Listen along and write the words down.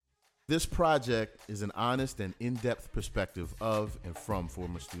This project is an honest and in-depth perspective of and from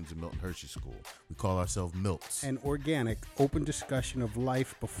former students of Milton Hershey School. We call ourselves MILTs. An organic, open discussion of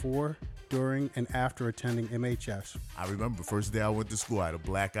life before, during, and after attending MHS. I remember the first day I went to school, I had a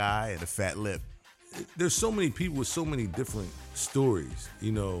black eye and a fat lip. There's so many people with so many different stories,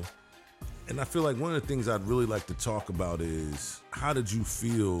 you know, and I feel like one of the things I'd really like to talk about is how did you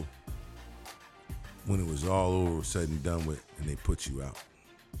feel when it was all over, said and done with, and they put you out?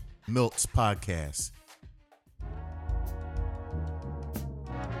 MILTs Podcast.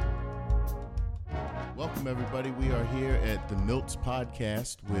 Welcome, everybody. We are here at the MILTs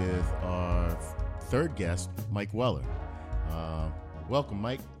Podcast with our third guest, Mike Weller. Welcome,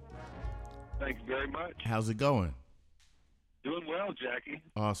 Mike. Thanks very much. How's it going? Doing well, Jackie.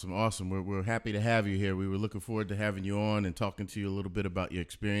 Awesome. We're happy to have you here. We were looking forward to having you on and talking to you a little bit about your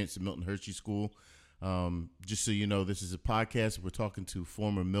experience at Milton Hershey School. Just so you know, this is a podcast. We're talking to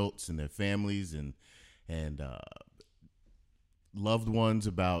former MILTs and their families and loved ones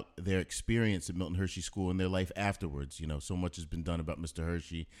about their experience at Milton Hershey School and their life afterwards. You know, so much has been done about Mr.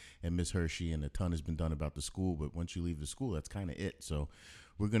 Hershey and Miss Hershey, and a ton has been done about the school. But once you leave the school, that's kind of it. So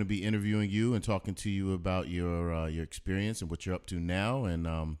we're going to be interviewing you and talking to you about your experience and what you're up to now.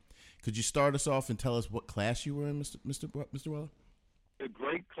 And could you start us off and tell us what class you were in, Mr. Weller? The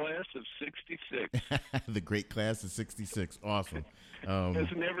great class of 66. The great class of 66. Awesome.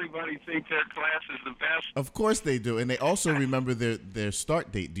 Doesn't everybody think their class is the best? Of course they do. And they also remember their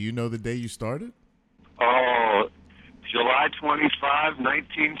start date. Do you know the day you started? Oh, July 25,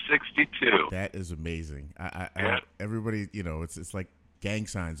 1962. That is amazing. Yeah. Everybody, you know, it's like gang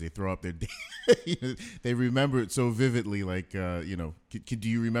signs. They throw up their day. They remember it so vividly. Like, you know, do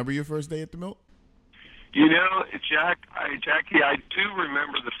you remember your first day at the Milt? You know, Jackie, I do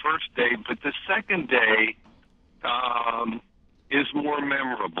remember the first day, but the second day is more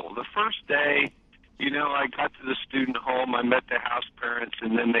memorable. The first day, you know, I got to the student home, I met the house parents,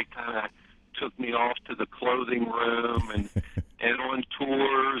 and then they kind of took me off to the clothing room and on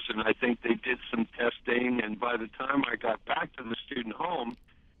tours, and I think they did some testing, and by the time I got back to the student home,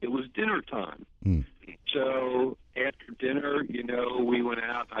 it was dinner time. So after dinner, you know, we went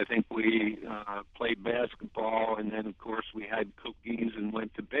out. I think we played basketball, and then, of course, we had cookies and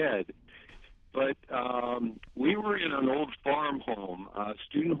went to bed. But we were in an old farm home,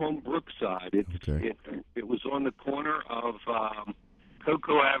 student home Brookside. It was on the corner of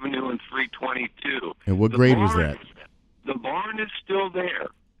Cocoa Avenue and 322. And what grade was that? The barn is still there.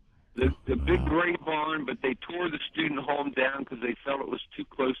 The big gray barn, but they tore the student home down because they felt it was too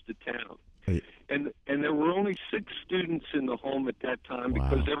close to town. Hey. And there were only 6 students in the home at that time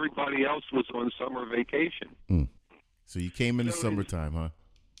because everybody else was on summer vacation. So you came in the summertime, huh?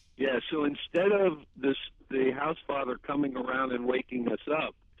 Yeah, so instead of the house father coming around and waking us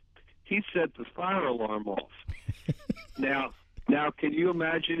up, he set the fire alarm off. Now, can you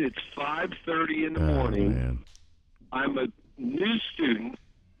imagine? It's 5:30 in the morning. Man. I'm a new student.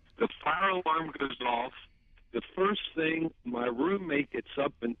 The fire alarm goes off. The first thing, my roommate gets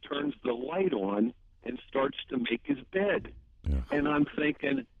up and turns the light on and starts to make his bed. Yeah. And I'm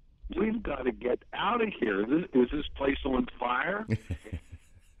thinking, we've got to get out of here. Is this place on fire?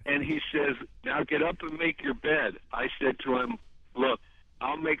 And he says, now get up and make your bed. I said to him, look,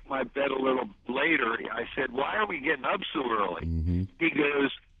 I'll make my bed a little later. I said, why are we getting up so early? Mm-hmm. He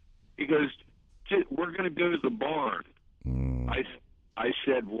goes, we're going to go to the barn. I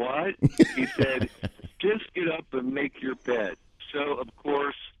said, what? He said, just get up and make your bed. So, of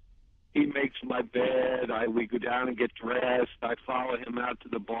course, he makes my bed. We go down and get dressed. I follow him out to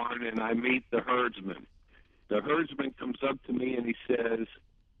the barn, and I meet the herdsman. The herdsman comes up to me, and he says,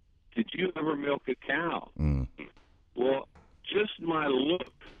 did you ever milk a cow? Well, just my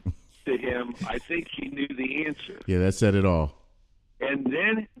look to him, I think he knew the answer. Yeah, that said it all. And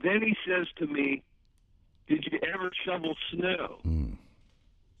then he says to me, did you ever shovel snow?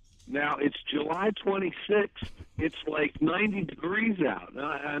 Now, it's July 26th. It's like 90 degrees out.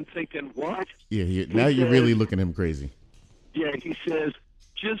 I'm thinking, what? Yeah, now you're really looking at him crazy. Yeah, he says,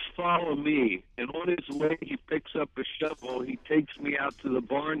 just follow me. And on his way, he picks up a shovel. He takes me out to the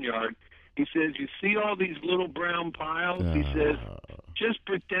barnyard. He says, you see all these little brown piles? He says, just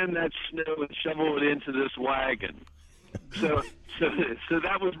pretend that's snow and shovel it into this wagon. So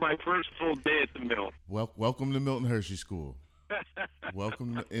that was my first full day at the mill. Welcome to Milton Hershey School.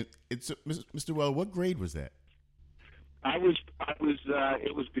 Welcome. Mr. Weller, what grade was that? It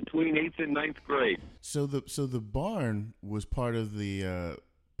was between 8th and 9th grade. So the barn was part of the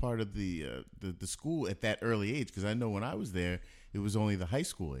school at that early age, because I know when I was there, it was only the high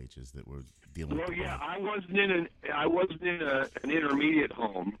school ages that were dealing with Well, the yeah, ball. I wasn't in an intermediate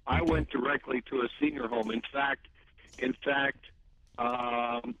home. I went directly to a senior home. In fact, they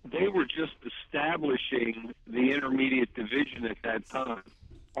were just establishing the intermediate division at that time.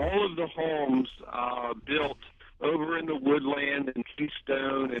 All of the homes built over in the Woodland and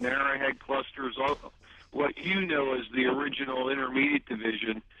Keystone and Arrowhead clusters, what you know as the original intermediate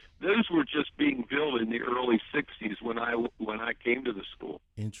division, those were just being built in the early 60s when I came to the school.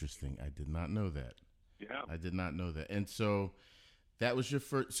 Interesting. I did not know that. Yeah. I did not know that. And so that was your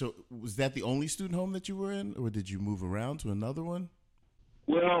first. So was that the only student home that you were in, or did you move around to another one?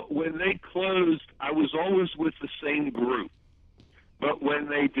 Well, when they closed, I was always with the same group. But when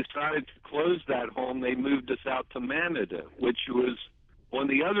they decided to close that home, they moved us out to Manada, which was on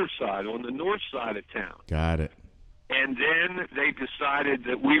the other side, on the north side of town. Got it. And then they decided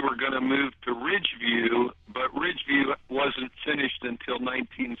that we were going to move to Ridgeview, but Ridgeview wasn't finished until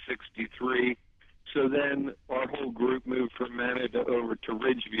 1963. So then our whole group moved from Manada over to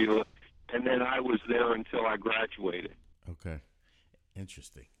Ridgeview, and then I was there until I graduated. Okay.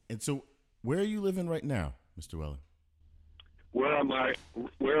 Interesting. And so where are you living right now, Mr. Weller? Where am I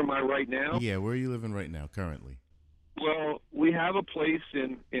right now? Yeah, where are you living right now currently? Well, we have a place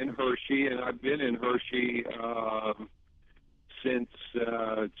in Hershey, and I've been in Hershey since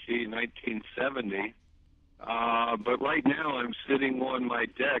 1970. But right now, I'm sitting on my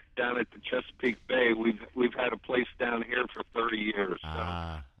deck down at the Chesapeake Bay. We've had a place down here for 30 years.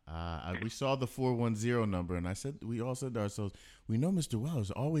 So. We saw the 410 number, and we all said to ourselves, we know Mr.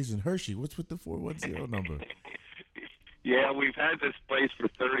 Weller's always in Hershey. What's with the 410 number? Yeah, we've had this place for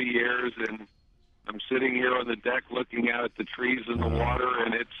 30 years, and I'm sitting here on the deck looking out at the trees and the water,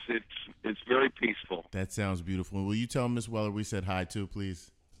 and it's very peaceful. That sounds beautiful. Will you tell Miss Weller we said hi too,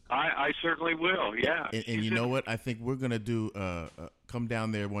 please? I certainly will, yeah. And you know what? I think we're gonna do come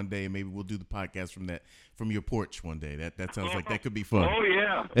down there one day, and maybe we'll do the podcast from your porch one day. That sounds like that could be fun. Oh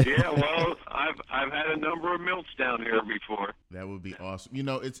yeah. Well, I've had a number of milts down here before. That would be awesome. You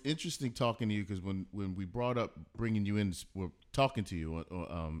know, it's interesting talking to you because when we brought up bringing you in, we're talking to you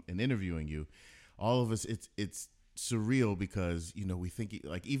and interviewing you, all of us, it's surreal because, you know, we think,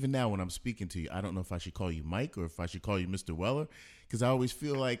 like, even now when I'm speaking to you, I don't know if I should call you Mike or if I should call you Mr. Weller, because I always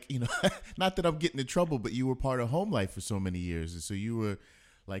feel like, you know, not that I'm getting in trouble, but you were part of Home Life for so many years. And so you were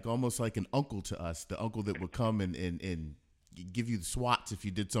like almost like an uncle to us, the uncle that would come and give you the swats if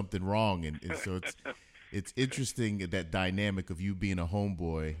you did something wrong. And so it's interesting, that dynamic of you being a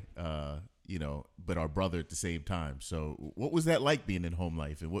homeboy, you know, but our brother at the same time. So what was that like being in Home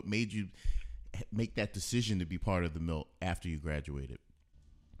Life, and what made you make that decision to be part of the Milt after you graduated?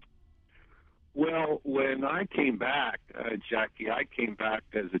 Well, when I came back, Jackie, I came back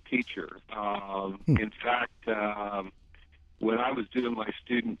as a teacher. In fact, when I was doing my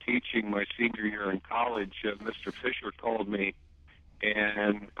student teaching my senior year in college, Mr. Fisher called me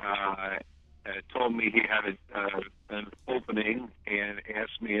and told me he had an opening and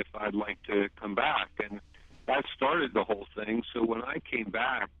asked me if I'd like to come back. And that started the whole thing. So when I came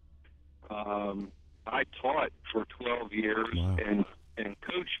back, I taught for 12 years. Wow. and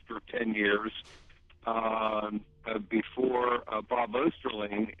coached for 10 years before Bob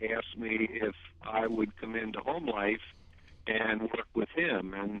Osterling asked me if I would come into Home Life and work with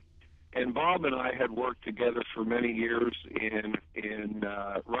him. And Bob and I had worked together for many years in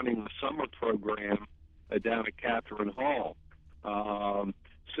running the summer program down at Catherine Hall.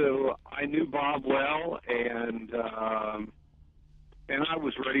 So I knew Bob well, and I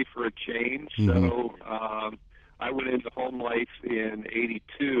was ready for a change. Mm-hmm. So I went into Home Life in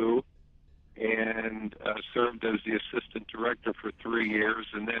 '82 and served as the assistant director for 3 years,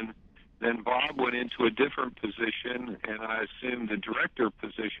 and then Bob went into a different position, and I assumed the director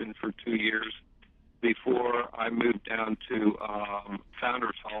position for 2 years before I moved down to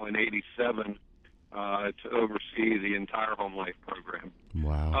Founders Hall in '87 to oversee the entire Home Life program.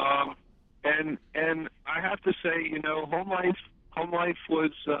 Wow. And I have to say, you know, Home Life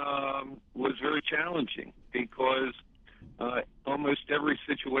was very challenging because almost every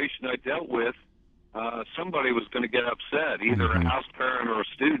situation I dealt with, somebody was going to get upset, either Mm-hmm. a house parent or a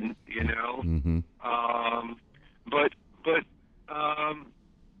student, you know. Mm-hmm. But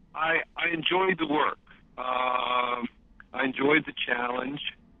I enjoyed the work. I enjoyed the challenge.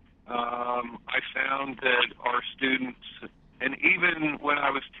 I found that our students, and even when I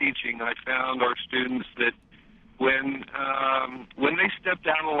was teaching, I found our students that when they stepped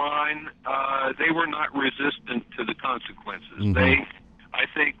out of line, they were not resistant to the consequences. Mm-hmm. I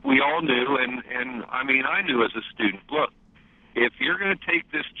think we all knew, and I mean, I knew as a student, look, if you're going to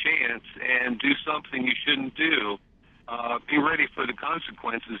take this chance and do something you shouldn't do, be ready for the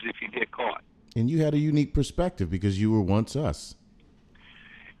consequences if you get caught. And you had a unique perspective because you were once us.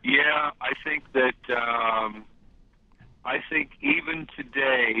 Yeah, I think that I think even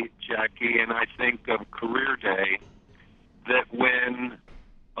today, Jackie, and I think of Career Day, that when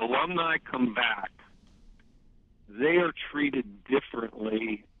alumni come back, they are treated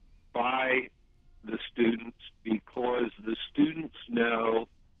differently by the students because the students know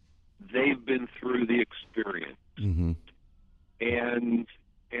they've been through the experience. Mm-hmm.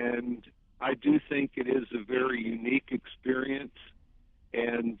 And I do think it is a very unique experience.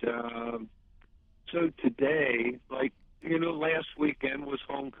 And so today, like, last weekend was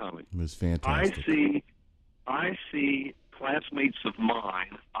homecoming. It was fantastic. I see classmates of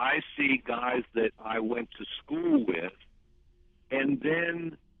mine. I see guys that I went to school with. And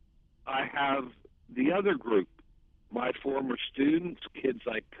then I have the other group, my former students, kids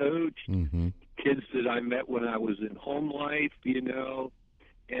I coached, Mm-hmm. kids that I met when I was in home life,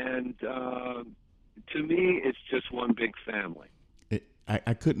 And to me, it's just one big family.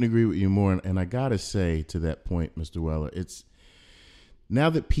 I couldn't agree with you more, and I gotta say to that point, Mr. Weller, it's now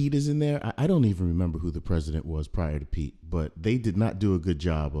that Pete is in there. I don't even remember who the president was prior to Pete, but they did not do a good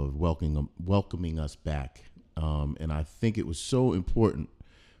job of welcoming us back, and I think it was so important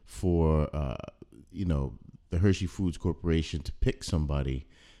for the Hershey Foods Corporation to pick somebody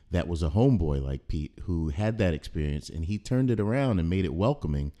that was a homeboy like Pete who had that experience, and he turned it around and made it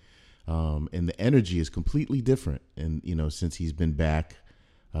welcoming. And the energy is completely different. And, since he's been back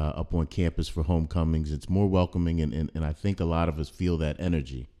up on campus for homecomings, it's more welcoming. And I think a lot of us feel that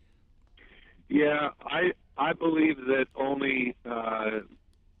energy. Yeah, I believe that only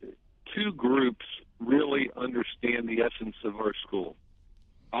two groups really understand the essence of our school.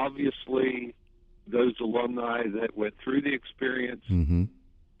 Obviously, those alumni that went through the experience, Mm-hmm.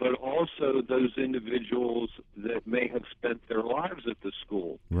 but also those individuals that may have spent their lives at the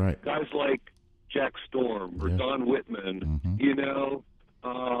school. Right. Guys like Jack Storm or Yeah. Don Whitman, Mm-hmm.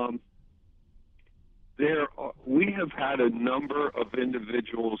 We have had a number of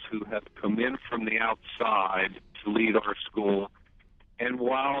individuals who have come in from the outside to lead our school, and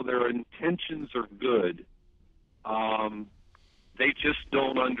while their intentions are good, they just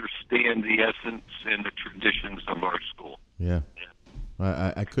don't understand the essence and the traditions of our school. Yeah.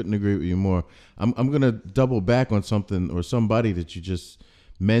 I couldn't agree with you more. I'm going to double back on something or somebody that you just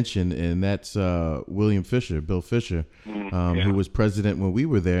mentioned, and that's William Fisher, Bill Fisher, who was president when we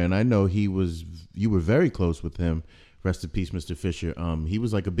were there. And I know you were very close with him. Rest in peace, Mr. Fisher. He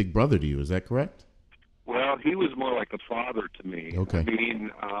was like a big brother to you. Is that correct? Well, he was more like a father to me. Okay. I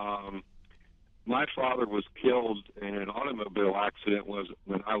mean, my father was killed in an automobile accident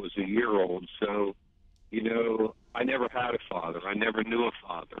when I was a year old. So, I never had a father. I never knew a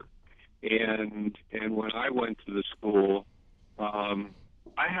father. And when I went to the school,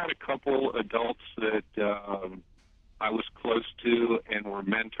 I had a couple adults that I was close to and were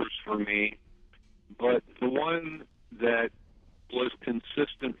mentors for me. But the one that was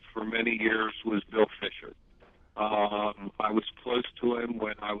consistent for many years was Bill Fisher. I was close to him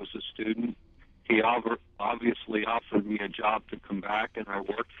when I was a student. He obviously offered me a job to come back, and I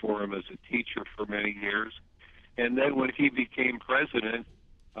worked for him as a teacher for many years. And then when he became president,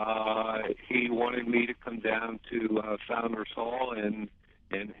 he wanted me to come down to Founders Hall and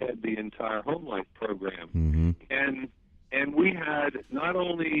head the entire Home Life program. Mm-hmm. And we had not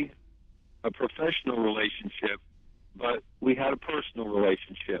only a professional relationship, but we had a personal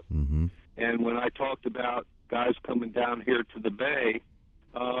relationship. Mm-hmm. And when I talked about guys coming down here to the Bay,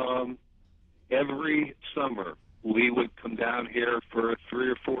 every summer we would come down here for 3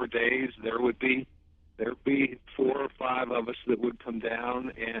 or 4 days. There'd be 4 or 5 of us that would come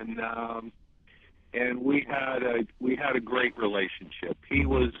down, and we had a great relationship. He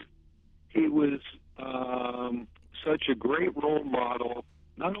was such a great role model,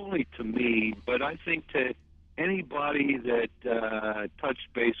 not only to me, but I think to anybody that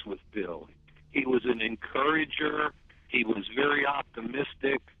touched base with Bill. He was an encourager. He was very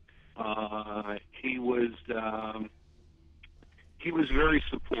optimistic. He was very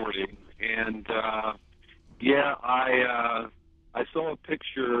supporting, and I saw a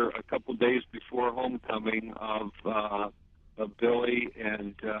picture a couple days before homecoming of Billy,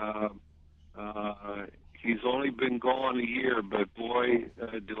 and he's only been gone a year, but boy,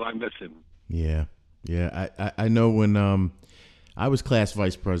 do I miss him. Yeah. I know when I was class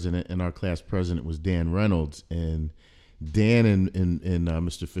vice president, and our class president was Dan Reynolds, and Dan and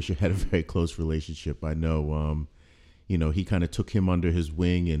Mr. Fisher had a very close relationship. I know, he kind of took him under his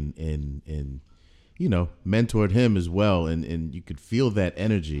wing and mentored him as well, and you could feel that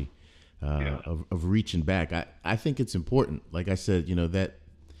energy of reaching back. I think it's important. Like I said, that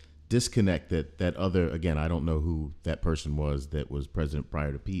disconnect that other, again, I don't know who that person was that was president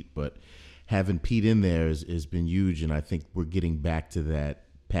prior to Pete, but having Pete in there has been huge. And I think we're getting back to that,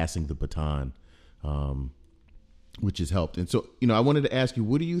 passing the baton, which has helped. And so, I wanted to ask you,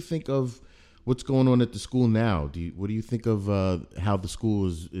 what do you think of what's going on at the school now? What do you think of how the school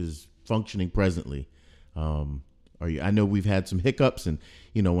is functioning presently? I know we've had some hiccups, and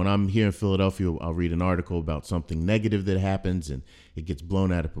when I'm here in Philadelphia, I'll read an article about something negative that happens, and it gets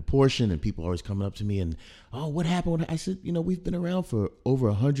blown out of proportion, and people are always coming up to me and, oh, what happened? I said, we've been around for over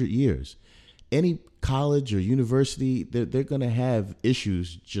 100 years. Any college or university, they're going to have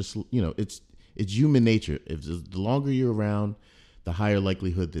issues. Just it's human nature. If the longer you're around, the higher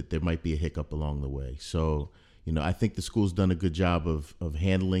likelihood that there might be a hiccup along the way. So, I think the school's done a good job of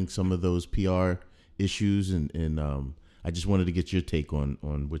handling some of those PR issues, and I just wanted to get your take on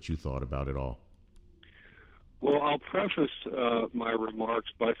what you thought about it all. Well, I'll preface my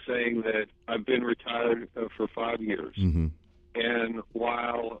remarks by saying that I've been retired for 5 years, Mm-hmm. and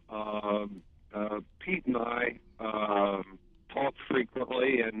while Pete and I talk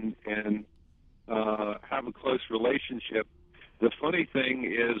frequently and have a close relationship, the funny thing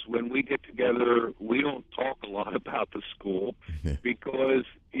is when we get together, we don't talk a lot about the school because,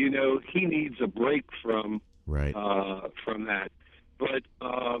 he needs a break from that. But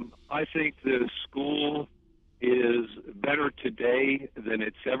I think the school is better today than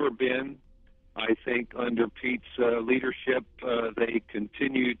it's ever been. I think under Pete's leadership, they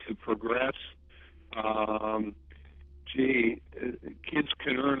continue to progress. Kids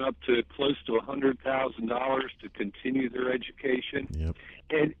can earn up to close to $100,000 to continue their education. Yep.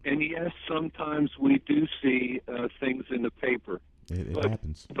 And yes, sometimes we do see things in the paper. It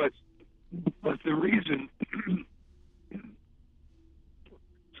happens. But the reason,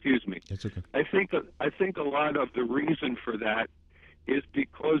 excuse me. That's okay. I think a lot of the reason for that is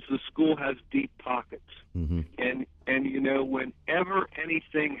because the school has deep pockets. Mm-hmm. And whenever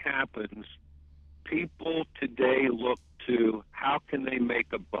anything happens, people today look to how can they make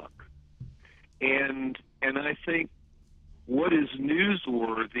a buck. And I think what is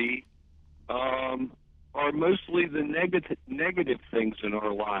newsworthy are mostly the negative things in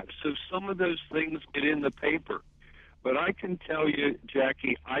our lives. So some of those things get in the paper. But I can tell you,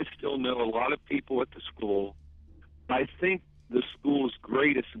 Jackie, I still know a lot of people at the school. I think the school's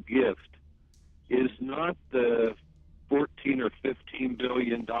greatest gift is not the $14 or $15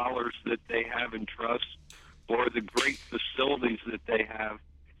 billion that they have in trust or the great facilities that they have.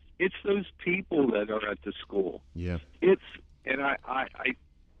 It's those people that are at the school. Yeah.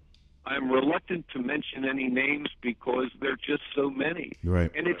 I'm reluctant to mention any names because there are just so many.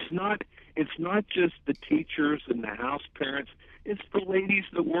 Right. And it's not just the teachers and the house parents. It's the ladies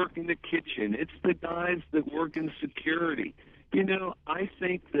that work in the kitchen. It's the guys that work in security. I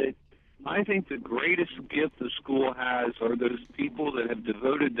think the greatest gift the school has are those people that have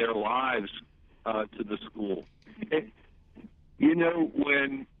devoted their lives to the school. And,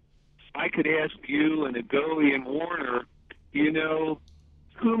 when I could ask you and Agoe and Warner,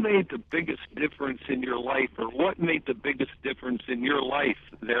 who made the biggest difference in your life, or what made the biggest difference in your life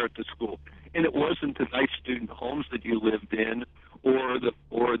there at the school? And it wasn't the nice student homes that you lived in or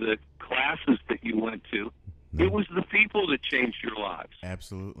the classes that you went to. No. It was the people that changed your lives.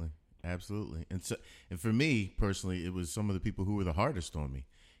 Absolutely. And for me personally, it was some of the people who were the hardest on me.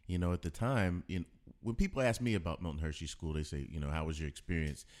 At the time, when people ask me about Milton Hershey School, they say, how was your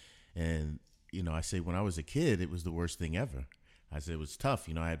experience? And, I say when I was a kid, it was the worst thing ever. I said it was tough.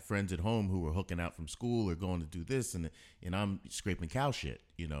 I had friends at home who were hooking out from school or going to do this, and I'm scraping cow shit,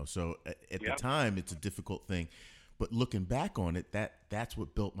 So at the time, it's a difficult thing. But looking back on it, that's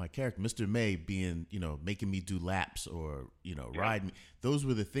what built my character. Mr. May being, making me do laps or, ride me. Those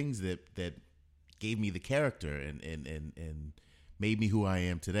were the things that gave me the character and made me who I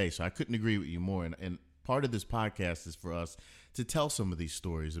am today. So I couldn't agree with you more. And part of this podcast is for us to tell some of these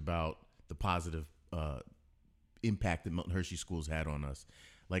stories about the positive impact that Milton Hershey Schools had on us.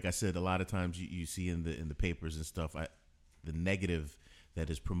 Like I said, a lot of times you see in the papers and stuff, the negative that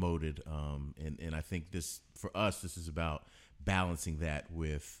is promoted. And I think for us, this is about balancing that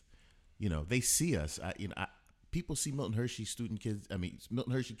with, they see us. People see Milton Hershey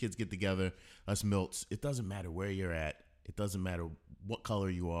Milton Hershey kids get together, us Milts. It doesn't matter where you're at. It doesn't matter what color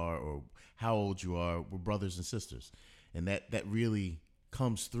you are or how old you are. We're brothers and sisters. And that really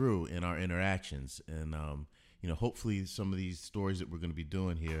comes through in our interactions. And, hopefully some of these stories that we're going to be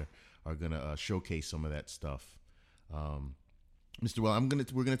doing here are going to showcase some of that stuff. Mr. Well,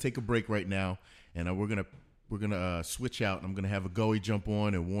 we're going to take a break right now, and we're going to we're gonna switch out. I'm gonna have a Goey jump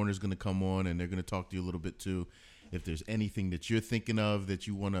on, and Warner's gonna come on, and they're gonna talk to you a little bit too. If there's anything that you're thinking of that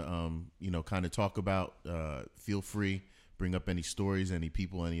you want to, kind of talk about, feel free. Bring up any stories, any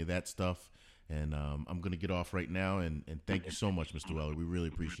people, any of that stuff. And I'm going to get off right now. And thank you so much, Mr. Weller. We really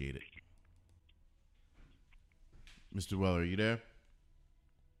appreciate it. Mr. Weller, are you there?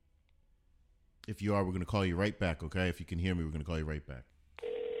 If you are, we're going to call you right back, okay? If you can hear me, we're going to call you right back.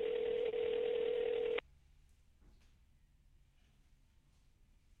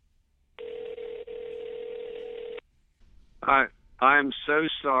 I'm so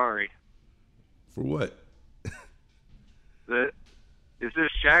sorry. For what? Is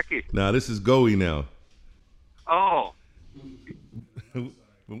this Jackie? Nah, this is Goey now. Oh.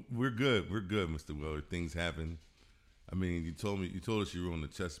 We're good, Mr. Weller. Things happen. I mean, you told us you were on the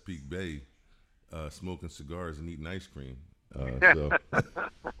Chesapeake Bay, smoking cigars and eating ice cream. So.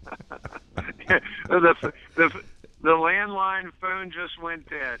 the landline phone just went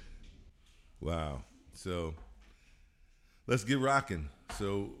dead. Wow. So let's get rocking.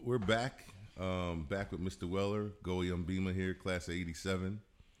 So we're back. Back with Mr. Weller, Goey Mbima here, class of 87.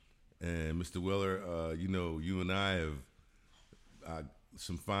 And Mr. Weller, you and I have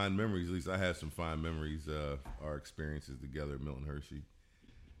some fond memories. At least I have some fond memories of our experiences together at Milton Hershey.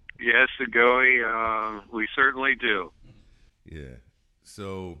 Yes, Goey, we certainly do. Yeah.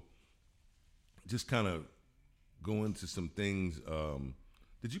 So just kind of go into some things.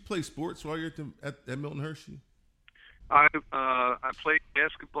 Did you play sports while you're at Milton Hershey? I played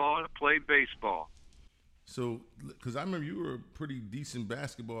basketball and I played baseball. So, because I remember you were a pretty decent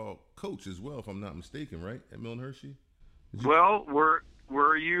basketball coach as well, if I'm not mistaken, right, at Milton Hershey? Well,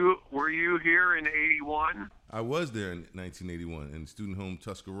 were you here in '81? I was there in 1981 in student home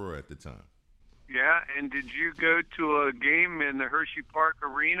Tuscarora at the time. Yeah, and did you go to a game in the Hershey Park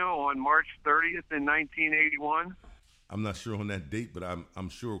Arena on March 30th in 1981? I'm not sure on that date, but I'm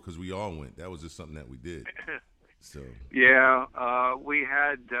sure because we all went. That was just something that we did. So yeah, we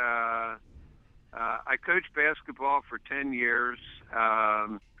had. I coached basketball for 10 years.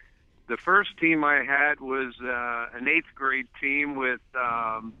 The first team I had was an 8th grade team with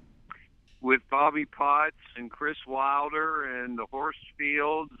Bobby Potts and Chris Wilder and the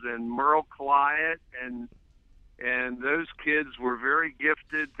Horsfields and Merle Clyett, and those kids were very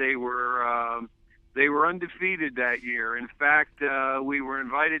gifted. They were undefeated that year. In fact, we were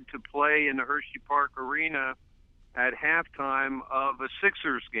invited to play in the Hershey Park Arena at halftime of a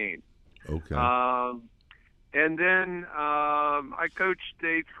Sixers game. Okay. And then I coached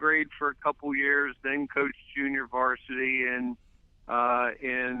 8th grade for a couple years, then coached junior varsity. And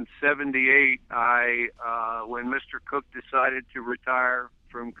in '78, when Mr. Cook decided to retire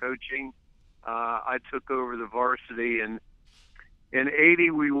from coaching, I took over the varsity. And in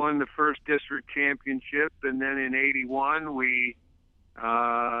 '80, we won the first district championship. And then in '81, we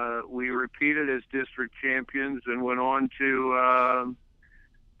repeated as district champions and went on to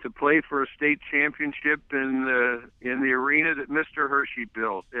play for a state championship in the arena that Mr. Hershey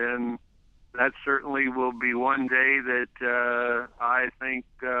built, and that certainly will be one day that I think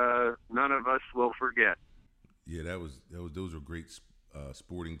none of us will forget. Yeah, those were great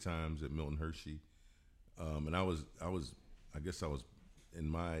sporting times at Milton Hershey, and I guess I was in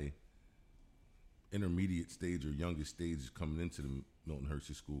my intermediate stage or youngest stage coming into the Milton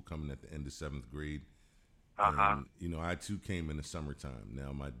Hershey School, coming at the end of 7th grade. And, I too came in the summertime.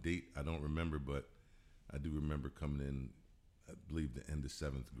 Now, my date, I don't remember, but I do remember coming in, I believe, the end of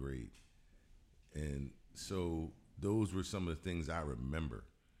 7th grade. And so those were some of the things I remember.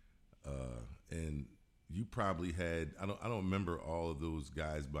 And you probably had, I don't remember all of those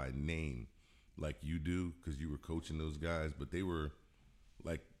guys by name like you do because you were coaching those guys, but they were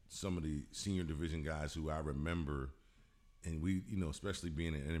like some of the senior division guys who I remember. And we, especially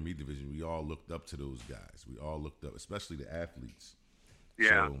being in intermediate division, we all looked up to those guys. We all looked up, especially the athletes.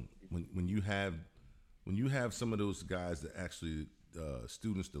 Yeah. So when you have some of those guys that actually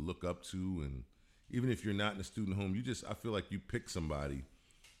students to look up to, and even if you're not in a student home, I feel like you pick somebody,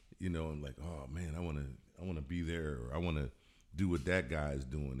 and like, oh man, I want to be there, or I want to do what that guy is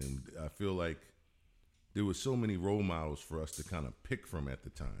doing. And I feel like there were so many role models for us to kind of pick from at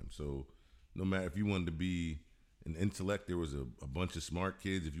the time. So no matter if you wanted to be an intellect, there was a bunch of smart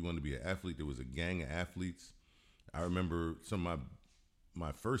kids. If you wanted to be an athlete, there was a gang of athletes. I remember some of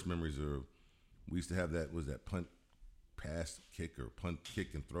my first memories are we used to have that punt pass kick or punt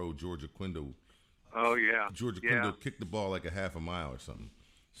kick and throw. Georgia Quindo. Oh yeah. Quindo kicked the ball like a half a mile or something.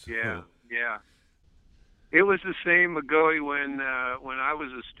 So, yeah. It was the same, Goey, when I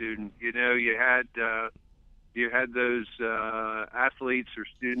was a student. You had those athletes or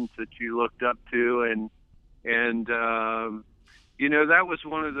students that you looked up to, and And that was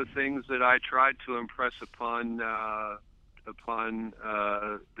one of the things that I tried to impress upon the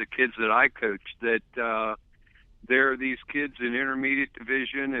kids that I coached, that there are these kids in intermediate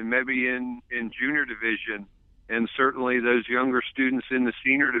division and maybe in junior division, and certainly those younger students in the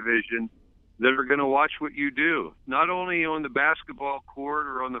senior division that are going to watch what you do, not only on the basketball court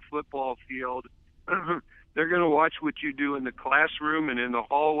or on the football field. They're going to watch what you do in the classroom and in the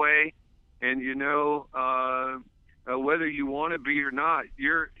hallway. And, whether you want to be or not,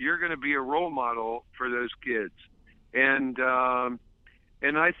 you're going to be a role model for those kids. And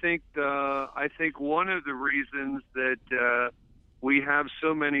I think one of the reasons that we have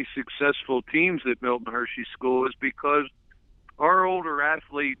so many successful teams at Milton Hershey School is because our older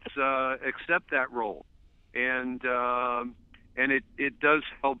athletes accept that role, and it does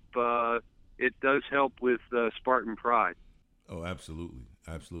help. It does help with Spartan pride. Oh, absolutely,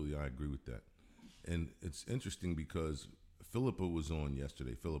 absolutely, I agree with that. And it's interesting because Philippa was on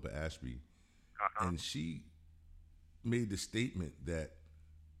yesterday, Philippa Ashby, and she made the statement that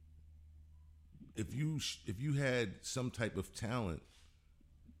if you had some type of talent,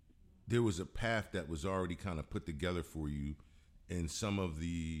 there was a path that was already kind of put together for you, and some of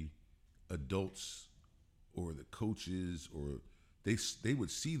the adults or the coaches or they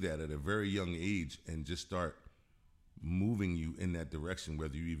would see that at a very young age and just start moving you in that direction,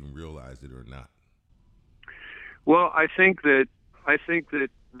 whether you even realized it or not. Well, I think that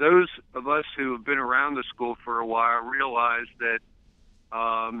those of us who have been around the school for a while realize that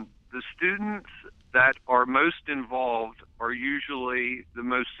the students that are most involved are usually the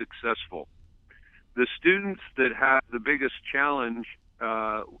most successful. The students that have the biggest challenge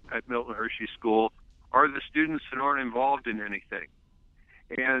at Milton Hershey School are the students that aren't involved in anything.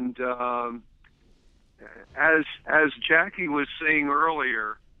 And as Jackie was saying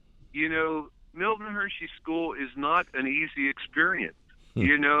earlier, Milton Hershey School is not an easy experience.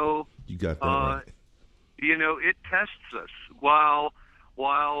 You got that right. It tests us. While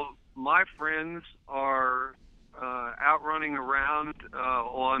my friends are out running around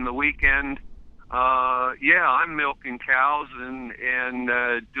on the weekend, I'm milking cows and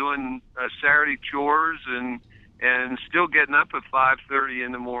doing Saturday chores and still getting up at 5:30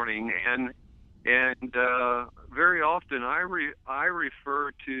 in the morning, and very often I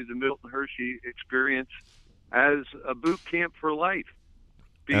refer to the Milton Hershey experience as a boot camp for life.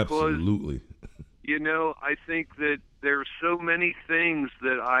 Because, absolutely. I think that there's so many things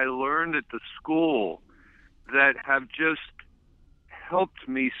that I learned at the school that have just helped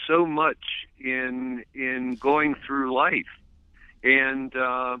me so much in going through life. And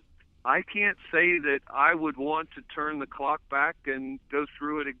I can't say that I would want to turn the clock back and go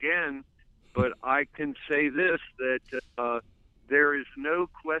through it again, but I can say this, that there is no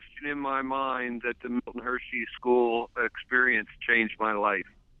question in my mind that the Milton Hershey School experience changed my life.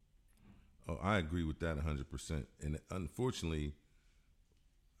 Oh, I agree with that 100%. And unfortunately,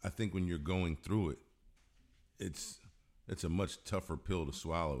 I think when you're going through it, it's a much tougher pill to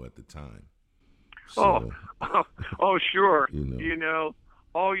swallow at the time. So, Sure.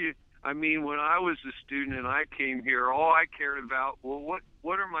 When I was a student and I came here, all I cared about, what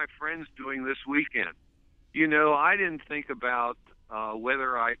are my friends doing this weekend? I didn't think about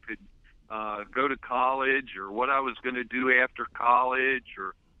whether I could go to college or what I was going to do after college.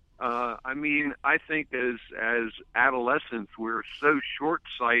 Or I think as adolescents, we're so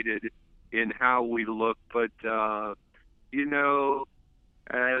short-sighted in how we look. But,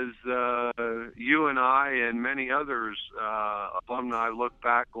 as you and I and many others alumni look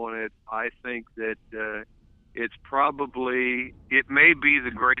back on it, I think that it may be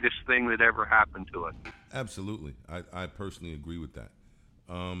the greatest thing that ever happened to us. Absolutely. I personally agree with that.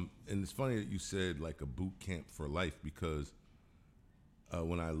 And it's funny that you said like a boot camp for life, because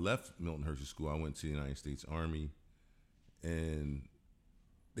when I left Milton Hershey School, I went to the United States Army, and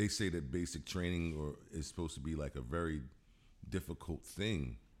they say that basic training is supposed to be like a very difficult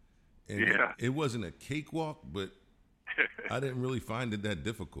thing. And it wasn't a cakewalk, but I didn't really find it that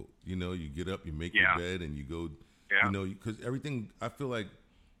difficult. You get up, you make your bed, and you go, because everything, I feel like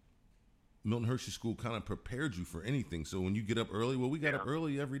Milton Hershey School kind of prepared you for anything. So when you get up early, we got up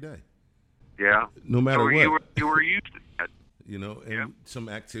early every day. Yeah. No matter what. You were used to that. And some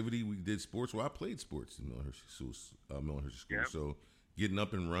activity, we did sports. Well, I played sports in Milton Hershey School. So getting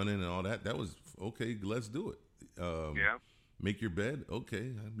up and running and all that was, okay, let's do it. Make your bed.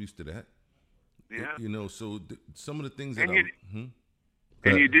 Okay, I'm used to that. Yeah. So some of the things that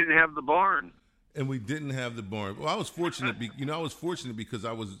and you didn't have the barn. And we didn't have the barn. Well, I was fortunate. I was fortunate because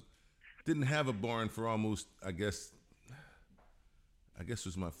I didn't have a barn for almost, I guess it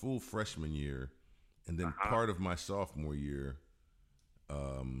was my full freshman year, And then part of my sophomore year,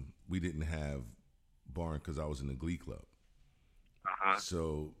 we didn't have barn because I was in the glee club.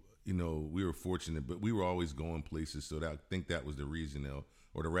 So, we were fortunate, but we were always going places. So I think that was the reason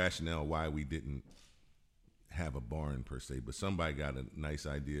or the rationale why we didn't have a barn per se. But somebody got a nice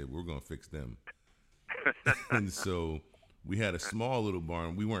idea. We're going to fix them. And so we had a small little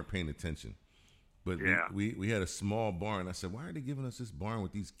barn. We weren't paying attention. But we had a small barn. I said, why are they giving us this barn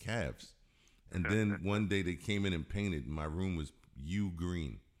with these calves? And then one day they came in and painted, and my room was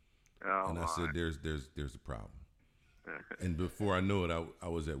green. And I said, there's a problem. And before I know it, I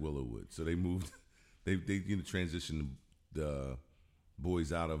was at Willowwood. So they moved, they transitioned the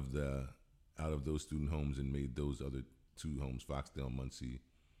boys out of those student homes and made those other two homes, Foxdale, Muncie,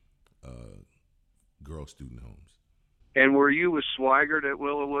 girl student homes. And were you with Swigert at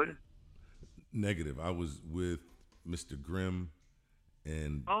Willowwood? Negative. I was with Mr. Grimm,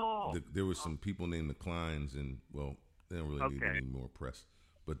 and there were some people named the Kleins, and they don't really need any more press.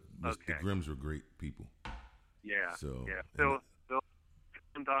 But the Grimms were great people. Yeah. So Phil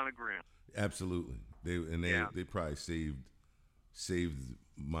and Donna Grimm. Absolutely. They probably saved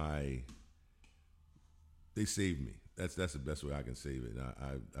me. That's the best way I can save it.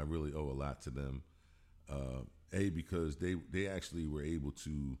 I really owe a lot to them. Because they actually were able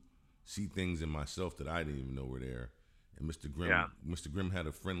to see things in myself that I didn't even know were there. And Mr. Grimm had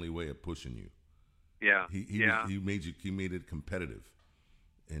a friendly way of pushing you. Yeah. He made it competitive.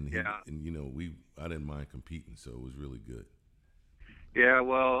 And I didn't mind competing, so it was really good. Yeah,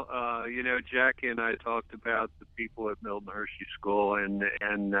 well, Jackie and I talked about the people at Milton Hershey School, and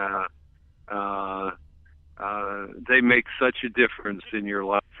they make such a difference in your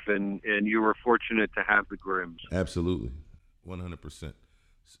life, and you were fortunate to have the Grimms. Absolutely, 100%.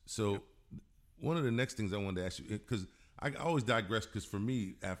 So one of the next things I wanted to ask you, because I always digress, because for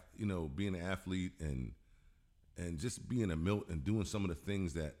me, being an athlete and just being a Milt and doing some of the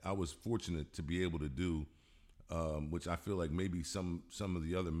things that I was fortunate to be able to do, which I feel like maybe some of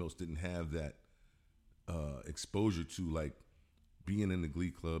the other Milts didn't have that exposure to, like being in the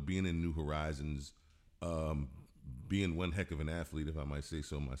Glee Club, being in New Horizons, being one heck of an athlete, if I might say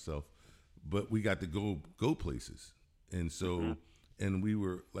so myself. But we got to go places, and so and we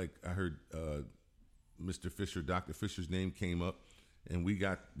were like, I heard Mr. Fisher, Dr. Fisher's name came up, and we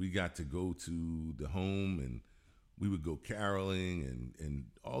got to go to the home, and we would go caroling and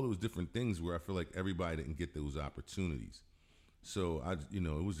all those different things where I feel like everybody didn't get those opportunities. So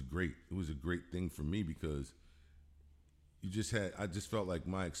it was a great thing for me, because I just felt like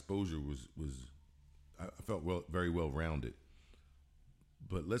my exposure was I felt very well rounded.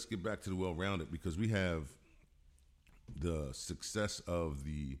 But let's get back to the well rounded, because we have the success of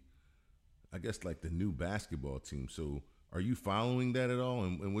the new basketball team. So are you following that at all?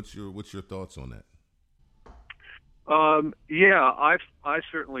 And what's your thoughts on that? I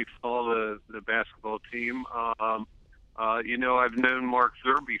certainly follow the basketball team. I've known Mark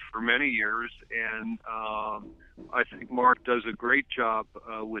Zerby for many years, and I think Mark does a great job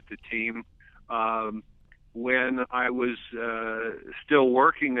with the team. When I was still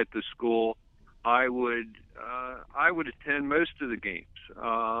working at the school, I would attend most of the games.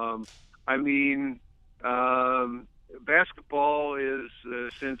 Basketball is,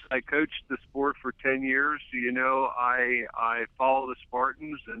 since I coached the sport for 10 years, I follow the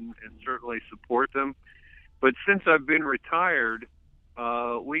Spartans and certainly support them. But since I've been retired,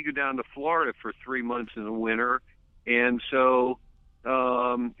 we go down to Florida for 3 months in the winter. And so,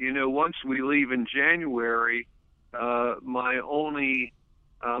 once we leave in January, my only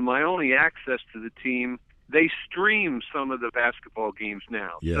access to the team, they stream some of the basketball games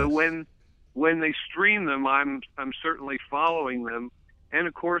now. Yes. So when they stream them, I'm certainly following them. And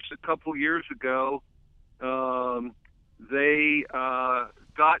of course, a couple years ago, they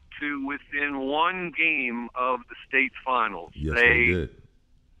got to within one game of the state finals. Yes, they did.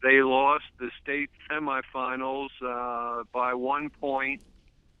 They lost the state semifinals by 1 point,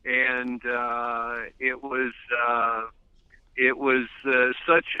 and it was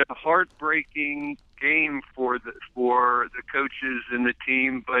such a heartbreaking game for the coaches and the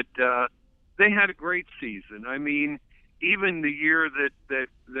team, but they had a great season. I mean, even the year that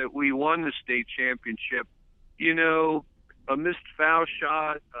we won the state championship, a missed foul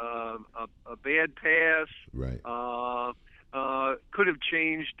shot, a bad pass, right, could have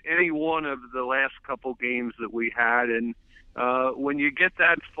changed any one of the last couple games that we had. And when you get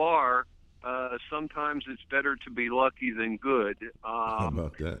that far, sometimes it's better to be lucky than good. How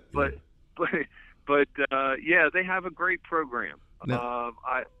about that? But they have a great program. Now,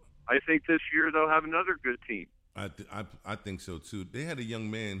 I think this year they'll have another good team. I think so too. They had a young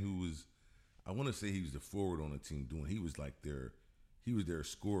man who was, I want to say he was the forward on the team he was their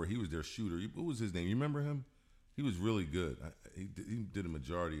scorer. He was their shooter. What was his name? You remember him? He was really good. He did a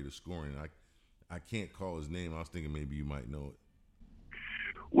majority of the scoring. I can't call his name. I was thinking maybe you might know it.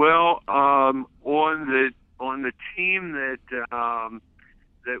 Well, on the team that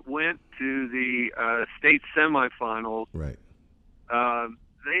went to the state semifinals, right?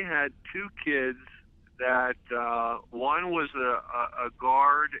 They had two kids that one was a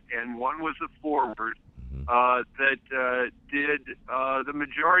guard and one was a forward that did the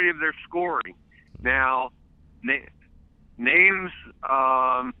majority of their scoring. Now, names,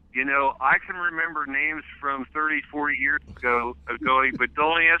 I can remember names from 30, 40 years ago, but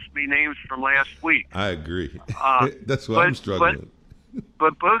don't ask me names from last week. I agree. That's what I'm struggling with.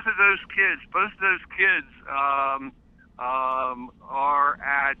 But both of those kids are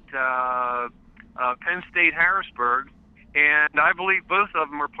at Penn State Harrisburg, and I believe both of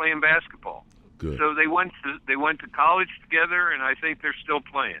them are playing basketball. Good. So they went to college together, and I think they're still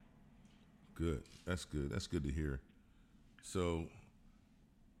playing. Good. That's good. That's good to hear. So,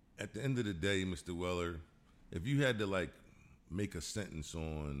 at the end of the day, Mr. Weller, if you had to make a sentence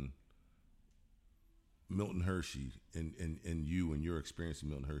on Milton Hershey and you and your experience in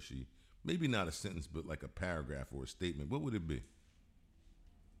Milton Hershey, maybe not a sentence, but like a paragraph or a statement, what would it be?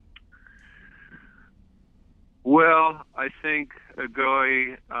 Well, I think,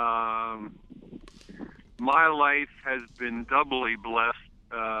 Agoy, my life has been doubly blessed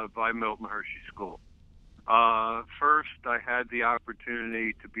by Milton Hershey School. First, I had the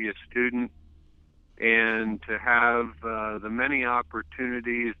opportunity to be a student and to have the many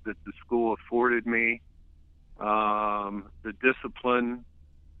opportunities that the school afforded me, the discipline,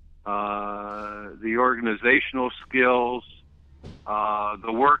 the organizational skills,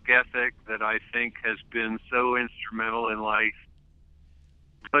 the work ethic that I think has been so instrumental in life.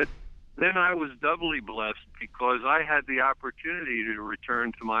 But then I was doubly blessed because I had the opportunity to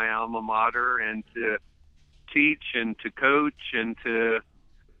return to my alma mater and to teach and to coach and to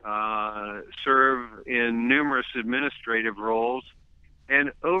serve in numerous administrative roles.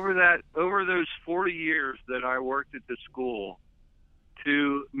 And over those 40 years that I worked at the school,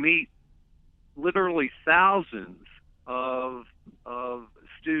 to meet literally thousands of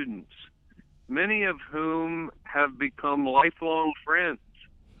students, many of whom have become lifelong friends.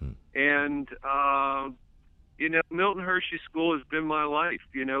 And, Milton Hershey School has been my life.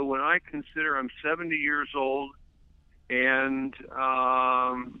 When I consider I'm 70 years old and,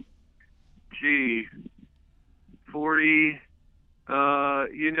 40,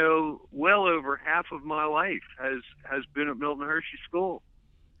 well over half of my life has been at Milton Hershey School.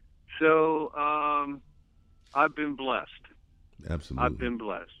 So, I've been blessed. Absolutely. I've been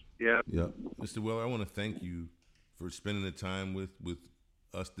blessed. Yeah. Yeah. Mr. Weller, I want to thank you for spending the time with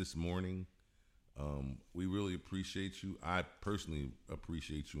us this morning. We really appreciate you. I personally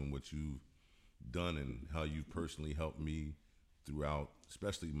appreciate you and what you've done and how you personally helped me throughout,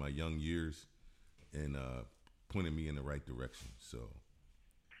 especially my young years, and pointed me in the right direction. So,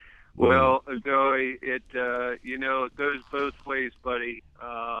 well, Agoy, it goes both ways, buddy.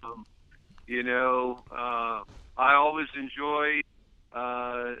 I always enjoy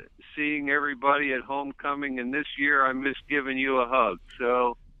seeing everybody at homecoming, and this year I missed giving you a hug.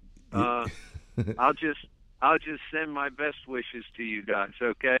 So I'll just send my best wishes to you guys.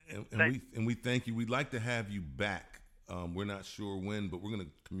 Okay. And we thank you. We'd like to have you back. We're not sure when, but we're going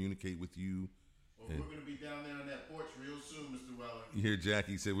to communicate with you. Well, we're going to be down there on that porch real soon, Mr. Weller. You hear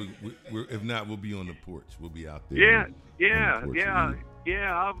Jackie say, we're if not, we'll be on the porch. We'll be out there.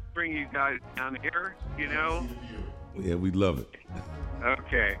 Yeah. I'll bring you guys down here. Yeah, we love it.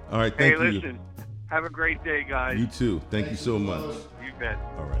 Okay. All right. Thank you. Hey, listen. Have a great day, guys. You too. Thank you so much. You bet.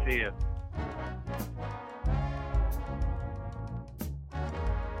 All right. See ya.